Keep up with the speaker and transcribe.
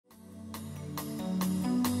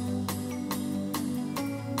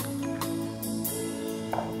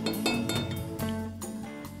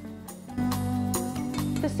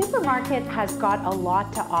supermarket has got a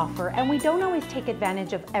lot to offer, and we don't always take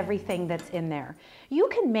advantage of everything that's in there. You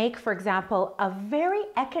can make, for example, a very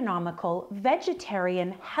economical,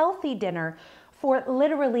 vegetarian, healthy dinner for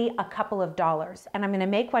literally a couple of dollars. And I'm gonna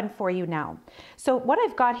make one for you now. So what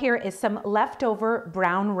I've got here is some leftover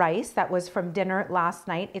brown rice that was from dinner last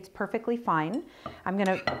night. It's perfectly fine. I'm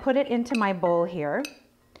gonna put it into my bowl here.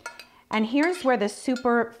 And here's where the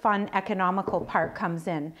super fun economical part comes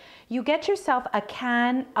in. You get yourself a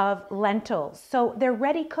can of lentils. So they're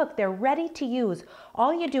ready cooked, they're ready to use.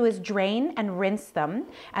 All you do is drain and rinse them.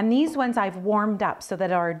 And these ones I've warmed up so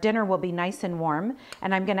that our dinner will be nice and warm.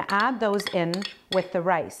 And I'm gonna add those in with the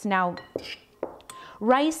rice. Now,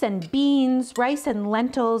 rice and beans, rice and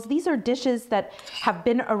lentils, these are dishes that have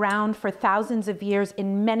been around for thousands of years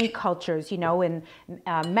in many cultures, you know, in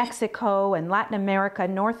Mexico and Latin America,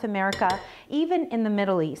 North America, even in the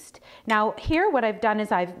Middle East. Now here what I've done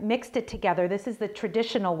is I've mixed it together. This is the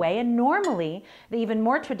traditional way, and normally the even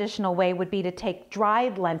more traditional way would be to take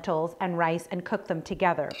dried lentils and rice and cook them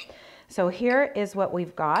together. So here is what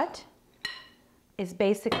we've got, is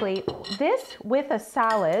basically this with a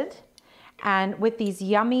salad, and with these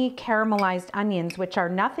yummy caramelized onions, which are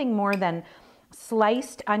nothing more than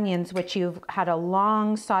sliced onions, which you've had a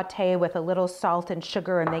long saute with a little salt and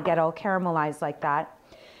sugar, and they get all caramelized like that.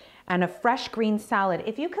 And a fresh green salad.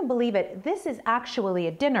 If you can believe it, this is actually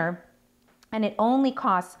a dinner, and it only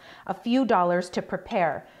costs a few dollars to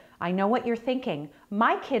prepare. I know what you're thinking.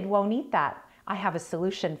 My kid won't eat that. I have a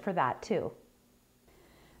solution for that too.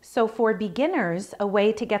 So for beginners, a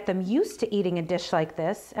way to get them used to eating a dish like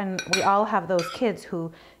this, and we all have those kids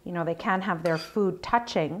who, you know, they can't have their food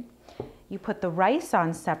touching. You put the rice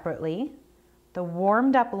on separately, the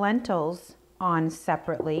warmed up lentils on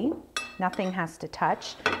separately. Nothing has to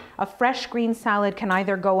touch. A fresh green salad can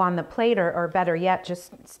either go on the plate or better yet,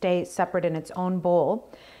 just stay separate in its own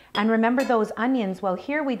bowl. And remember those onions, well,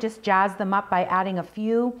 here we just jazz them up by adding a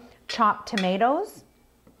few chopped tomatoes.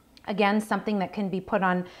 Again, something that can be put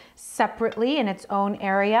on separately in its own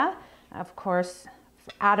area. Of course,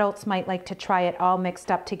 adults might like to try it all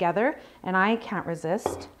mixed up together, and I can't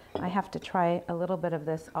resist. I have to try a little bit of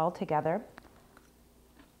this all together.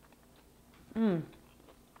 You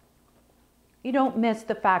don't miss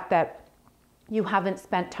the fact that you haven't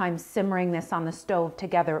spent time simmering this on the stove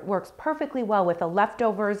together. It works perfectly well with the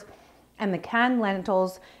leftovers and the canned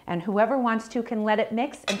lentils, and whoever wants to can let it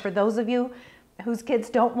mix. And for those of you whose kids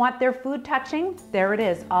don't want their food touching, there it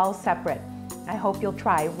is, all separate. I hope you'll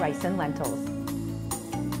try rice and lentils.